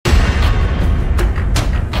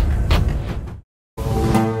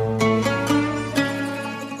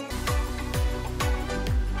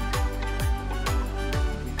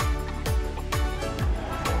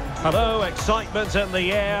Hello, excitement in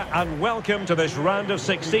the air, and welcome to this round of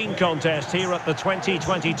 16 contest here at the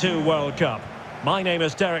 2022 World Cup. My name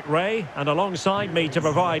is Derek Ray, and alongside me to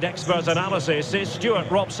provide expert analysis is Stuart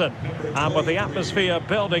Robson. And with the atmosphere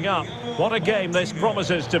building up, what a game this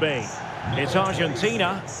promises to be. It's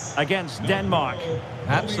Argentina against Denmark.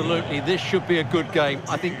 Absolutely, this should be a good game.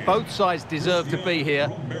 I think both sides deserve to be here,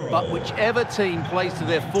 but whichever team plays to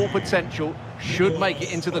their full potential should make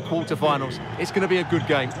it into the quarterfinals. It's going to be a good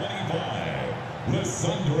game.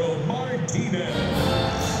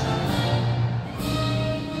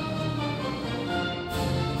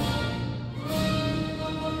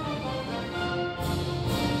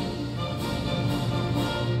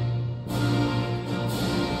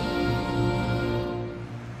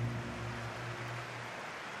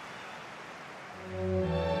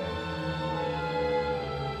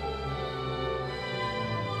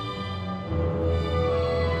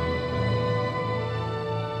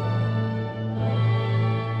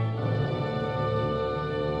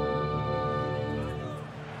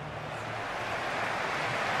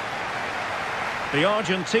 The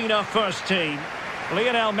Argentina first team.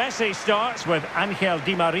 Lionel Messi starts with Angel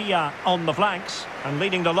Di Maria on the flanks, and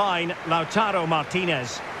leading the line, Lautaro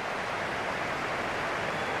Martinez.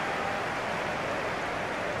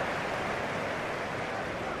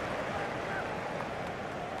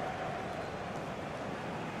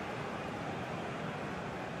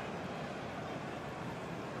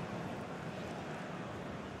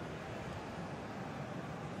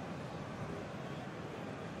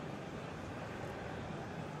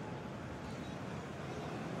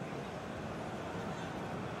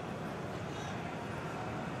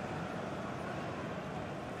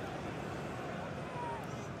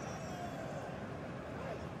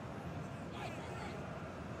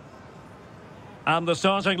 And the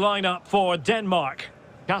starting lineup for Denmark.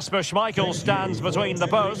 Kasper Schmeichel stands between the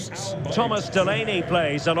posts. Thomas Delaney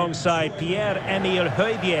plays alongside Pierre-Emile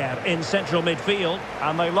Højbjerg in central midfield.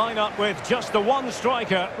 And they line up with just the one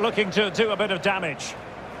striker looking to do a bit of damage.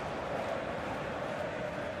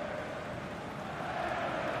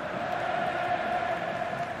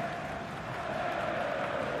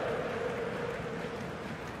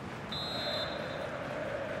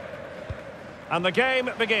 And the game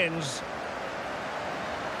begins.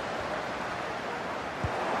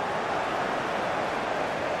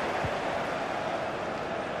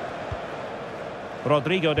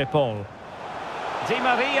 Rodrigo de Paul. Di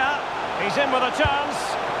Maria, he's in with a chance.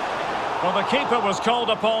 Well, the keeper was called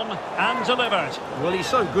upon and delivered. Well, he's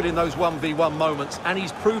so good in those 1v1 moments, and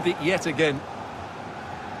he's proved it yet again.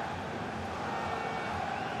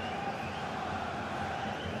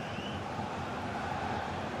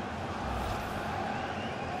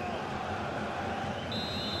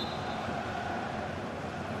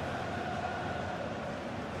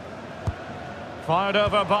 Fired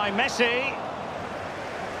over by Messi.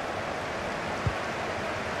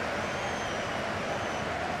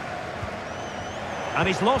 And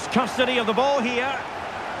he's lost custody of the ball here.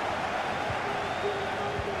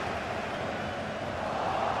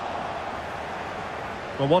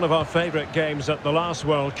 Well, one of our favourite games at the last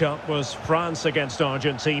World Cup was France against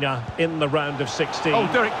Argentina in the round of 16.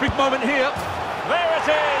 Oh, Derek, big moment here. There it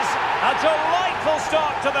is! A delightful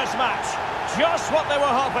start to this match. Just what they were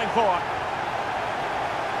hoping for.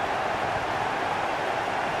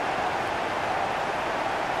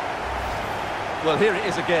 Well, here it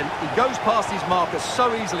is again. He goes past his marker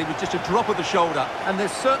so easily with just a drop of the shoulder, and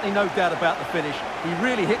there's certainly no doubt about the finish. He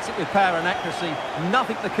really hits it with power and accuracy.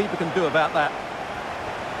 Nothing the keeper can do about that.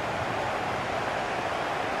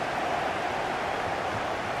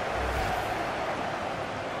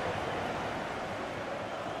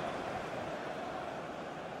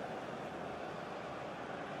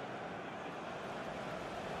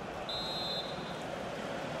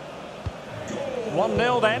 Goal.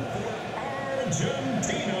 1-0 then.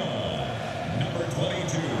 Argentina, number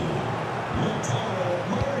 22, Lautaro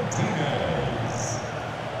Martinez.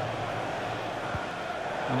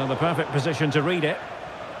 Another perfect position to read it.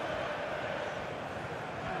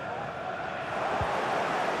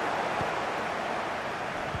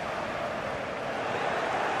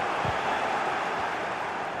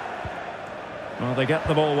 Well, they get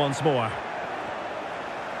the ball once more.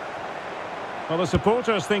 Well, the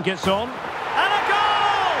supporters think it's on.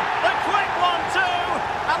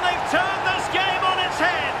 Turn this game on its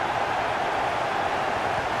head.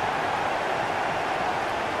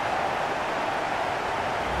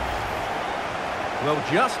 Well,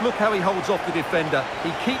 just look how he holds off the defender.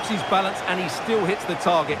 He keeps his balance and he still hits the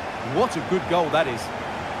target. What a good goal that is.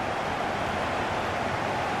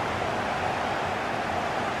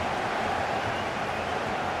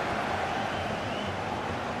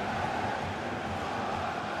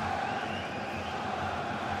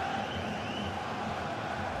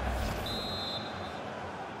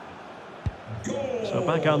 So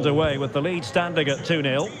back underway with the lead standing at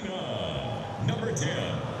 2-0. Number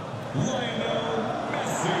 10, Lionel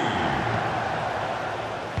Messi.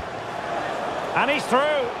 And he's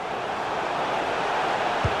through.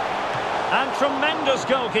 And tremendous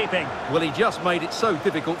goalkeeping. Well, he just made it so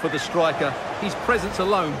difficult for the striker. His presence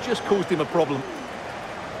alone just caused him a problem.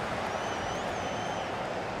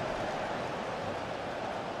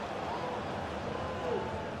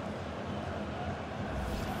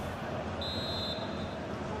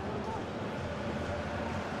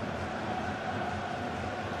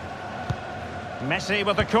 Messi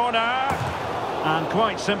with the corner. And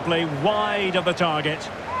quite simply wide of the target.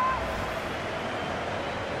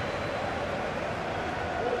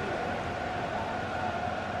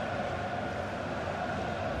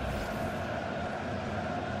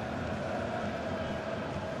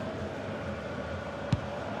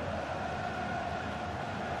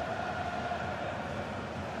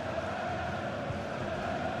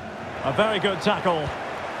 A very good tackle.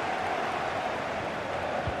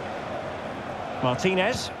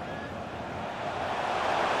 Martinez.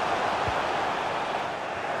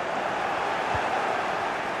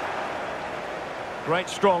 Great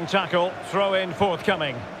strong tackle. Throw in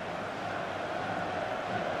forthcoming.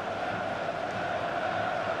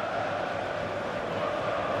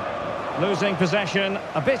 Losing possession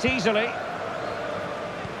a bit easily.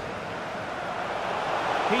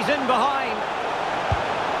 He's in behind.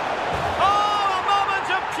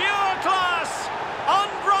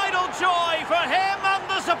 Joy for him and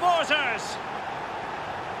the supporters.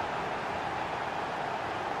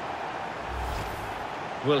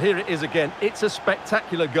 Well, here it is again. It's a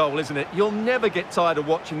spectacular goal, isn't it? You'll never get tired of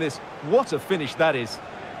watching this. What a finish that is.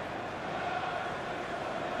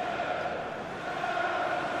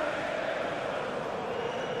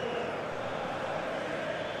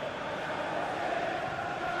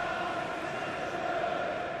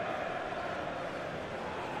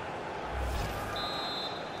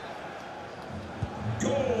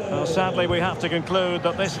 Well, sadly, we have to conclude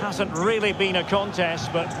that this hasn't really been a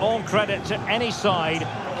contest, but all credit to any side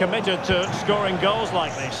committed to scoring goals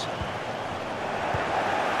like this.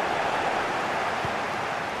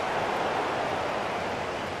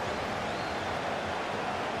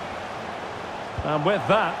 And with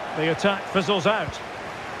that, the attack fizzles out.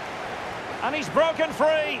 And he's broken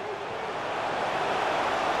free.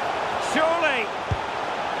 Surely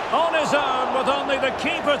on his own with only the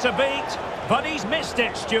keeper to beat. But he's missed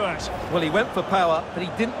it, Stuart. Well, he went for power, but he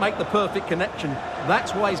didn't make the perfect connection.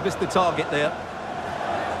 That's why he's missed the target there.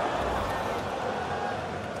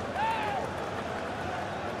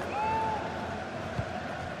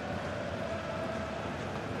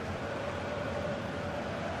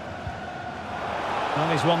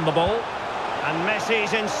 And he's won the ball. And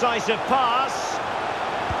Messi's incisive pass.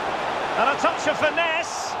 And a touch of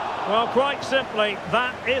finesse. Well, quite simply,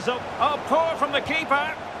 that is a pour from the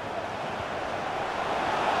keeper.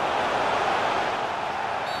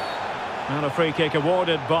 And a free kick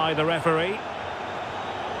awarded by the referee.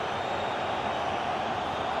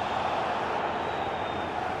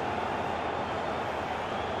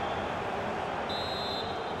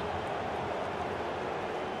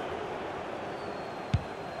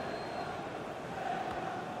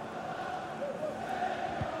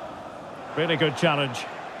 Really good challenge.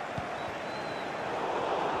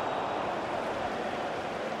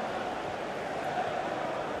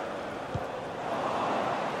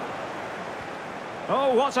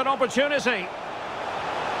 Oh, what an opportunity. And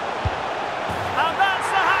that's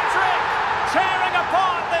the hat-trick! Tearing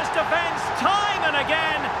apart this defence time and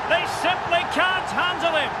again. They simply can't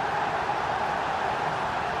handle him.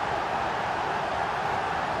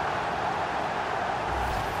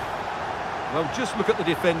 Well, just look at the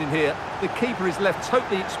defending here. The keeper is left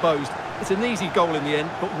totally exposed. It's an easy goal in the end,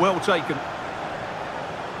 but well taken.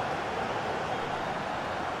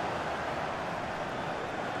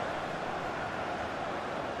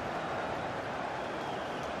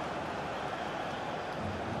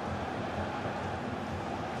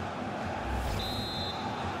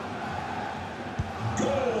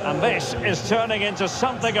 And this is turning into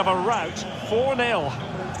something of a rout. 4-0.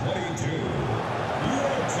 22,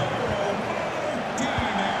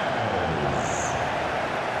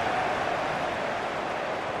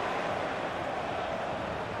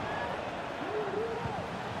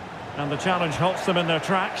 And the challenge halts them in their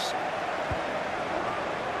tracks.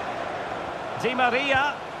 Di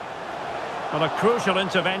Maria. And a crucial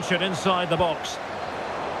intervention inside the box.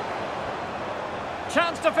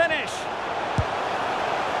 Chance to finish.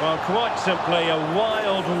 Well, quite simply a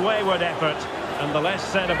wild, wayward effort. And the less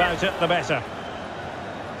said about it, the better.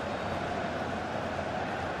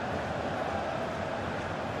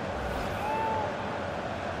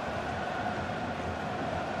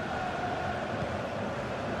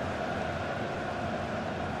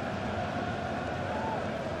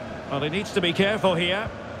 Well, he needs to be careful here.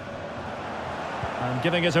 And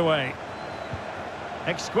giving it away.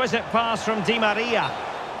 Exquisite pass from Di Maria.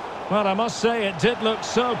 Well, I must say it did look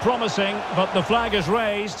so promising, but the flag is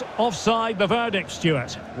raised. Offside the verdict,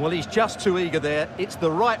 Stuart. Well, he's just too eager there. It's the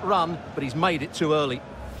right run, but he's made it too early.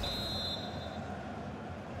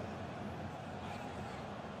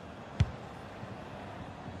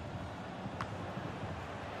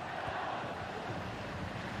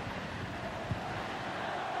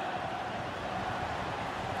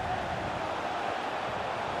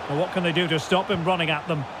 Well, what can they do to stop him running at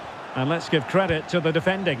them? And let's give credit to the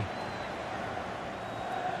defending.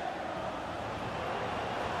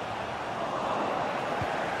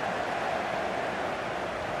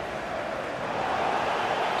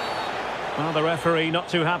 Well, the referee not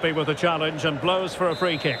too happy with the challenge and blows for a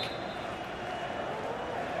free kick.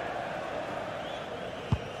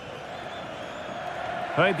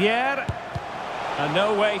 Pierre, and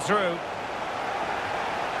no way through.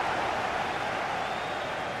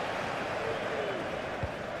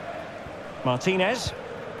 Martinez.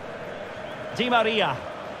 Di Maria.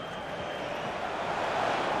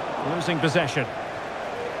 Losing possession.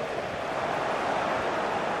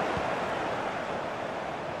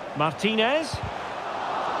 Martinez.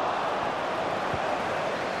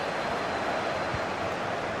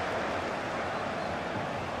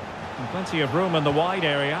 And plenty of room in the wide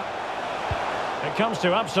area. It comes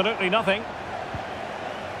to absolutely nothing.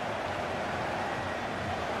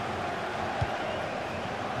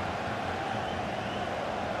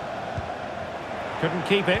 Couldn't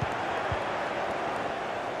keep it.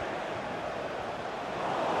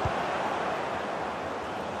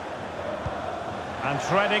 And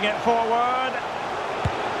threading it forward.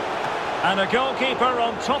 And a goalkeeper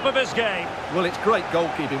on top of his game. Well, it's great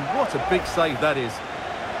goalkeeping. What a big save that is.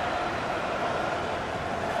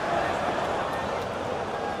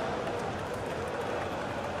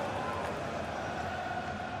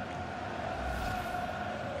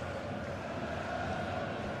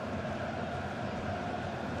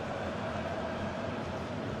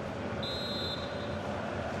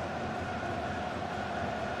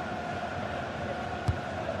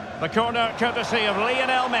 The corner courtesy of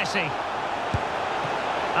Lionel Messi.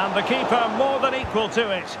 And the keeper more than equal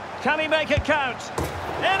to it. Can he make it count?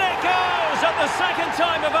 In it goes at the second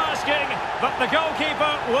time of asking. But the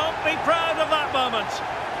goalkeeper won't be proud of that moment.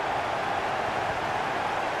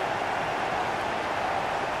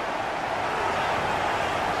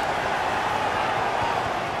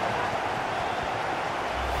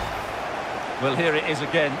 Well, here it is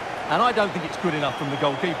again. And I don't think it's good enough from the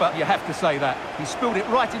goalkeeper. You have to say that. He spilled it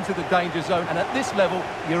right into the danger zone, and at this level,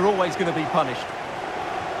 you're always going to be punished.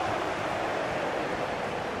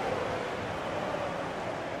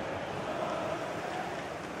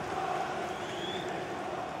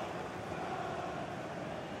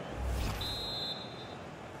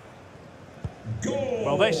 Goal.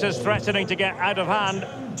 Well, this is threatening to get out of hand.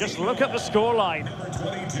 Just look at the scoreline. Number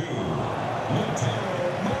 22,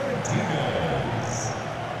 Martinez.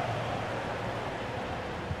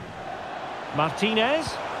 Martinez.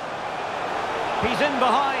 He's in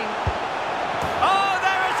behind. Oh,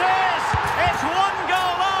 there it is! It's one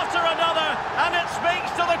goal after another, and it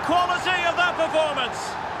speaks to the quality of that performance.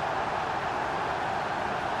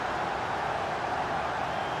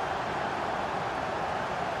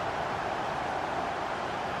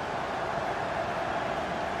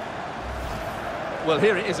 Well,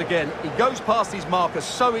 here it is again. He goes past his marker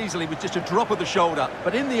so easily with just a drop of the shoulder.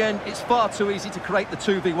 But in the end, it's far too easy to create the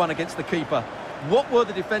 2v1 against the keeper. What were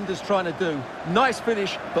the defenders trying to do? Nice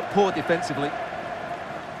finish, but poor defensively.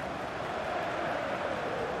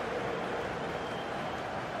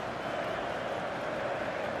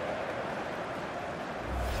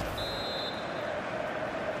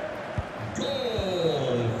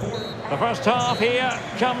 Goal for... The first half here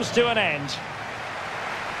comes to an end.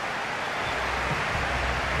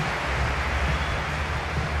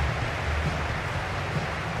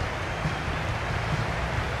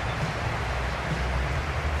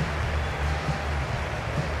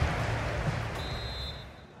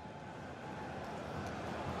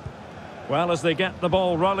 Well, as they get the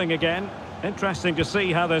ball rolling again, interesting to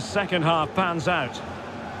see how the second half pans out.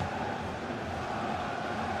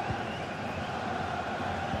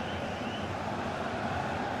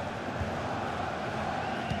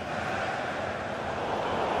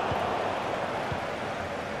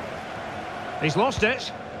 He's lost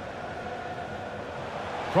it.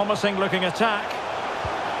 Promising looking attack.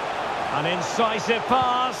 An incisive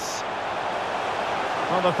pass.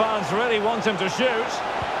 Well, the fans really want him to shoot.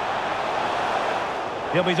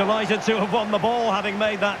 He'll be delighted to have won the ball, having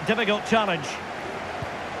made that difficult challenge.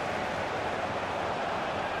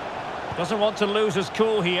 Doesn't want to lose his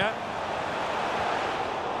cool here.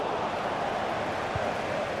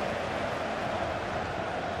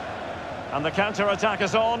 And the counter-attack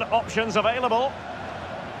is on, options available.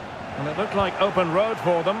 And it looked like open road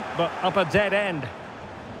for them, but up a dead end.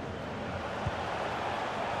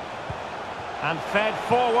 And fed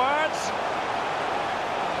forwards.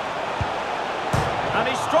 And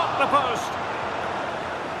he struck the post.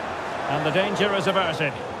 And the danger is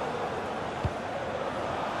averted.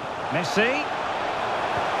 Messi.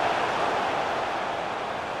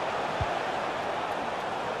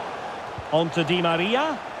 On to Di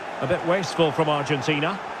Maria. A bit wasteful from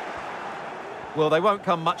Argentina. Well, they won't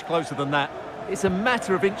come much closer than that. It's a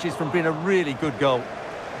matter of inches from being a really good goal.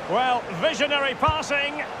 Well, visionary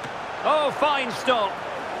passing. Oh, fine stop.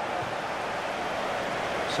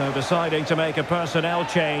 So deciding to make a personnel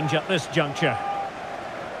change at this juncture.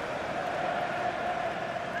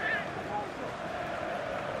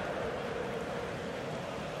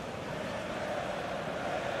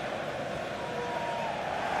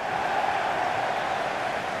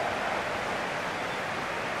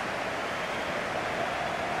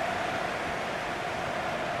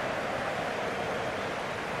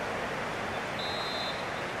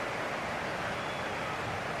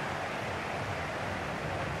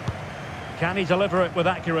 Can he deliver it with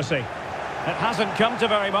accuracy? It hasn't come to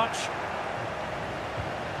very much.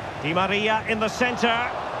 Di Maria in the centre,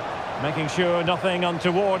 making sure nothing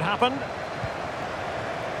untoward happened.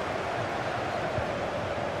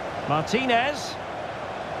 Martinez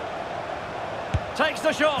takes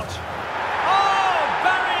the shot. Oh,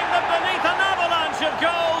 burying them beneath an avalanche of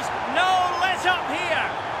goals. No let up here.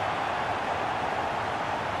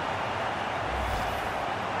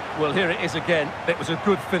 Well, here it is again. It was a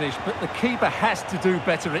good finish, but the keeper has to do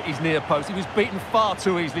better at his near post. He was beaten far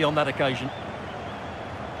too easily on that occasion.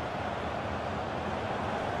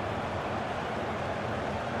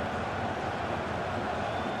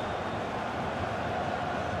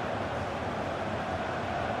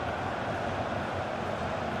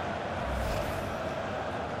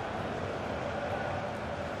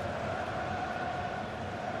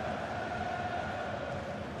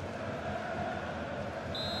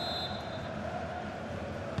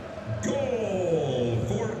 Goal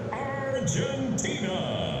for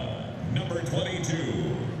Argentina. Number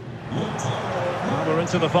 22. Well, we're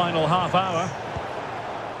into the final half hour.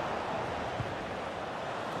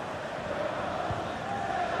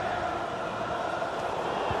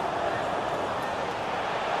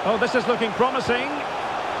 Oh, this is looking promising.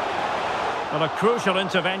 And a crucial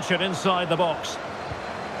intervention inside the box.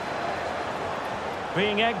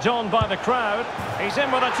 Being egged on by the crowd. He's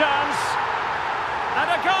in with a chance. And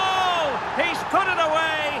a goal! He's put it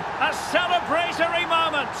away! A celebratory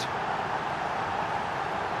moment!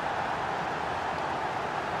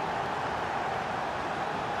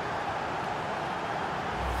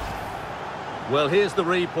 Well, here's the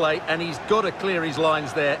replay, and he's got to clear his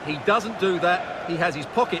lines there. He doesn't do that. He has his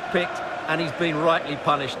pocket picked, and he's been rightly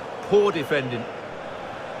punished. Poor defending.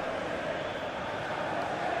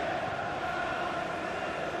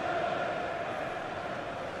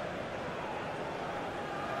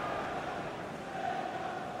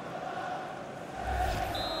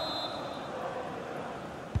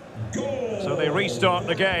 So they restart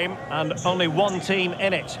the game, and only one team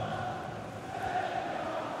in it.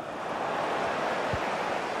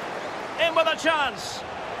 In with a chance.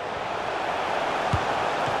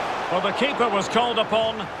 Well, the keeper was called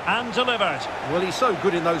upon and delivered. Well, he's so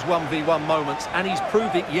good in those 1v1 moments, and he's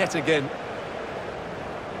proved it yet again.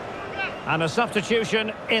 And a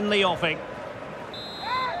substitution in the offing.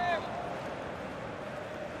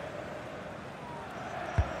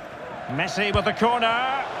 Messi with the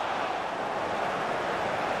corner.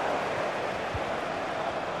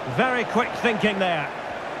 Very quick thinking there.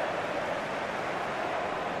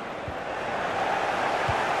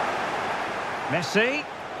 Messi,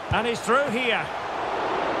 and he's through here.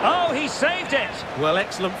 Oh, he saved it. Well,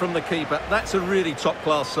 excellent from the keeper. That's a really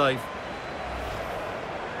top-class save.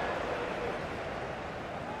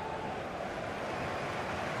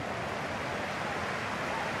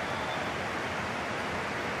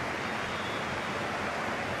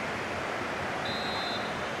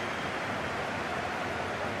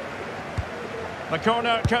 The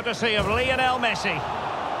corner courtesy of Lionel Messi.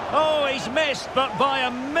 Oh, he's missed, but by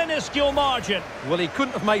a minuscule margin. Well, he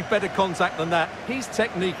couldn't have made better contact than that. His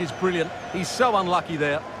technique is brilliant. He's so unlucky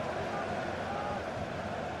there.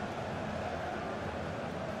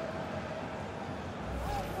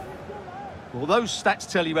 Well, those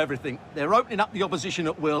stats tell you everything. They're opening up the opposition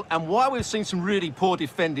at will, and while we've seen some really poor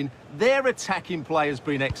defending, their attacking play has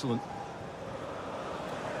been excellent.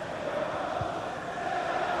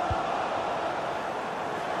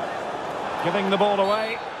 Giving the ball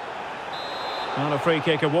away. And a free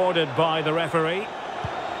kick awarded by the referee.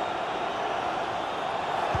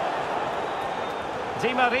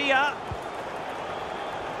 Di Maria.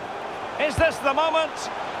 Is this the moment?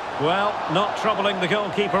 Well, not troubling the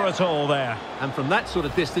goalkeeper at all there. And from that sort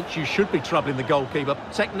of distance, you should be troubling the goalkeeper.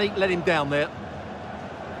 Technique let him down there.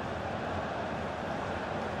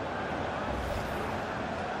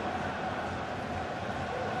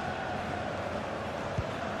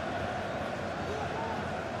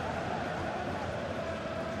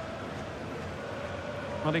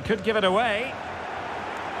 Well, he could give it away.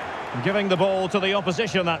 Giving the ball to the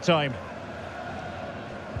opposition that time.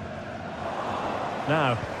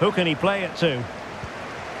 Now, who can he play it to?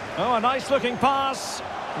 Oh, a nice-looking pass.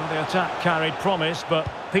 Well, the attack carried promise, but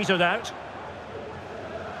petered out.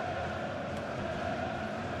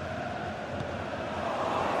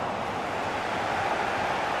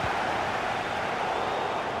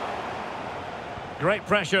 Great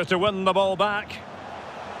pressure to win the ball back.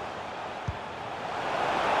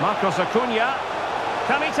 Marcos Acuna.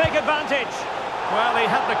 Can he take advantage? Well, he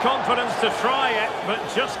had the confidence to try it, but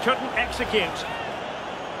just couldn't execute.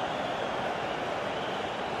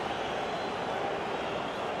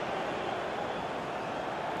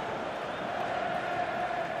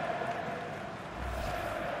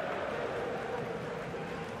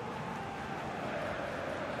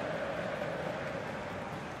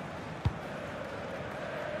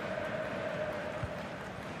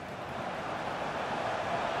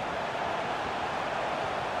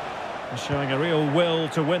 Showing a real will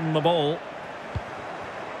to win the ball.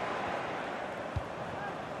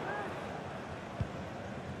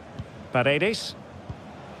 Paredes.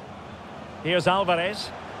 Here's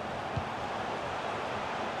Alvarez.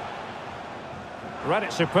 Read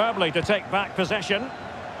it superbly to take back possession.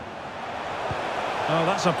 Oh,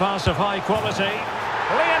 that's a pass of high quality.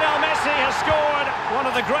 Lionel Messi has scored, one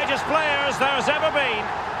of the greatest players there's ever been.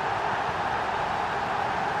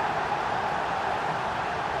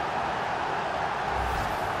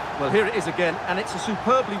 Well, here it is again, and it's a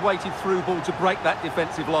superbly weighted through ball to break that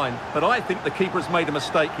defensive line. But I think the keeper has made a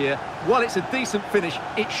mistake here. While it's a decent finish,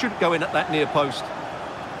 it should go in at that near post.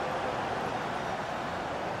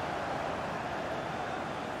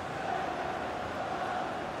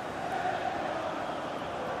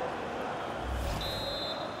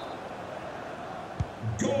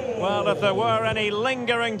 Well, if there were any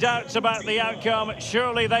lingering doubts about the outcome,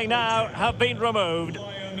 surely they now have been removed.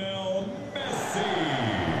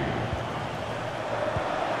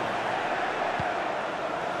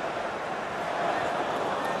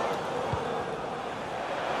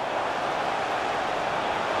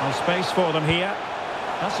 Space for them here.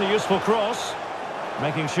 That's a useful cross.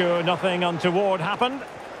 Making sure nothing untoward happened.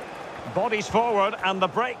 Bodies forward and the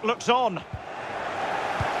break looks on.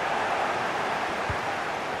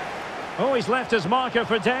 Oh, he's left his marker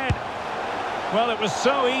for dead. Well, it was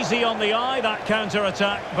so easy on the eye, that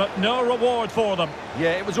counter-attack, but no reward for them.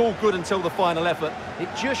 Yeah, it was all good until the final effort. It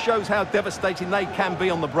just shows how devastating they can be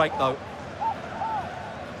on the break, though.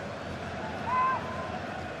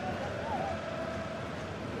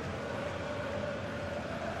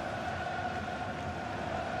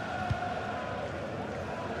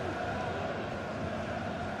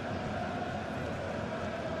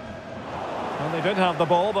 Well, they did have the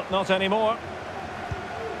ball, but not anymore.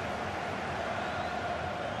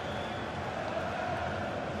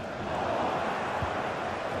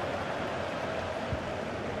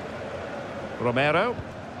 Romero.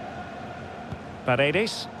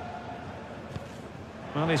 Paredes.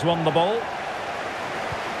 Well, he's won the ball.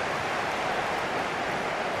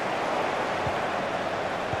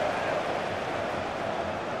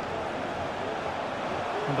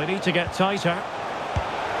 And they need to get tighter.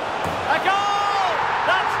 A goal!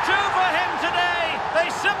 That's two for him today. They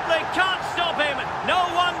simply can't stop him. No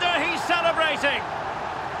wonder he's celebrating.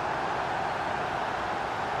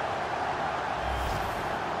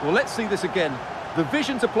 Well, let's see this again. The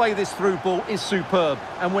vision to play this through ball is superb,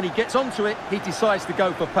 and when he gets onto it, he decides to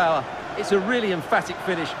go for power. It's a really emphatic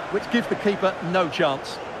finish, which gives the keeper no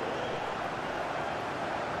chance.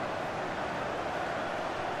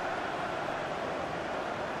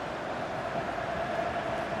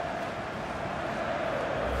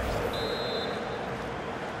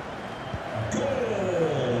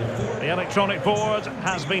 The electronic board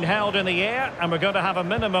has been held in the air, and we're going to have a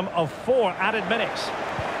minimum of 4 added minutes.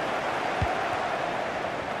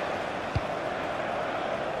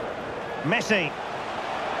 Messi.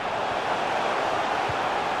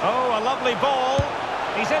 Oh, a lovely ball.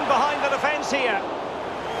 He's in behind the defence here.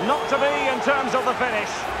 Not to be in terms of the finish.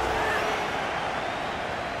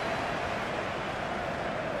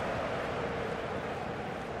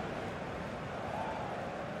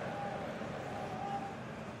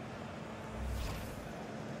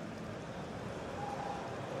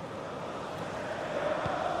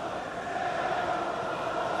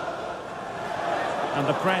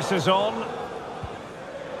 The press is on. Well,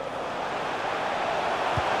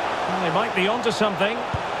 they might be onto something.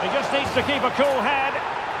 He just needs to keep a cool head.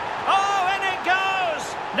 Oh, in it goes!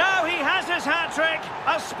 Now he has his hat-trick.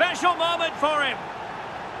 A special moment for him.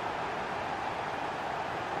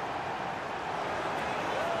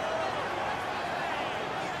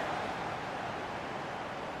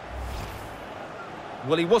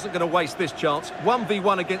 Well, he wasn't going to waste this chance.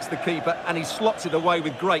 1v1 against the keeper, and he slots it away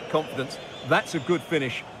with great confidence. That's a good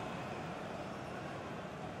finish.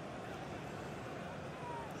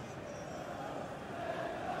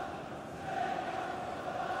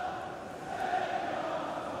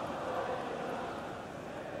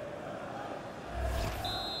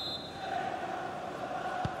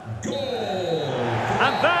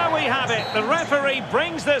 And there we have it. The referee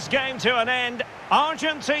brings this game to an end.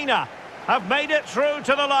 Argentina have made it through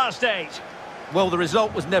to the last 8. Well, the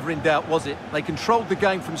result was never in doubt, was it? They controlled the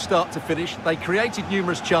game from start to finish. They created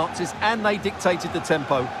numerous chances and they dictated the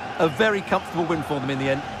tempo. A very comfortable win for them in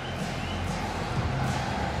the end.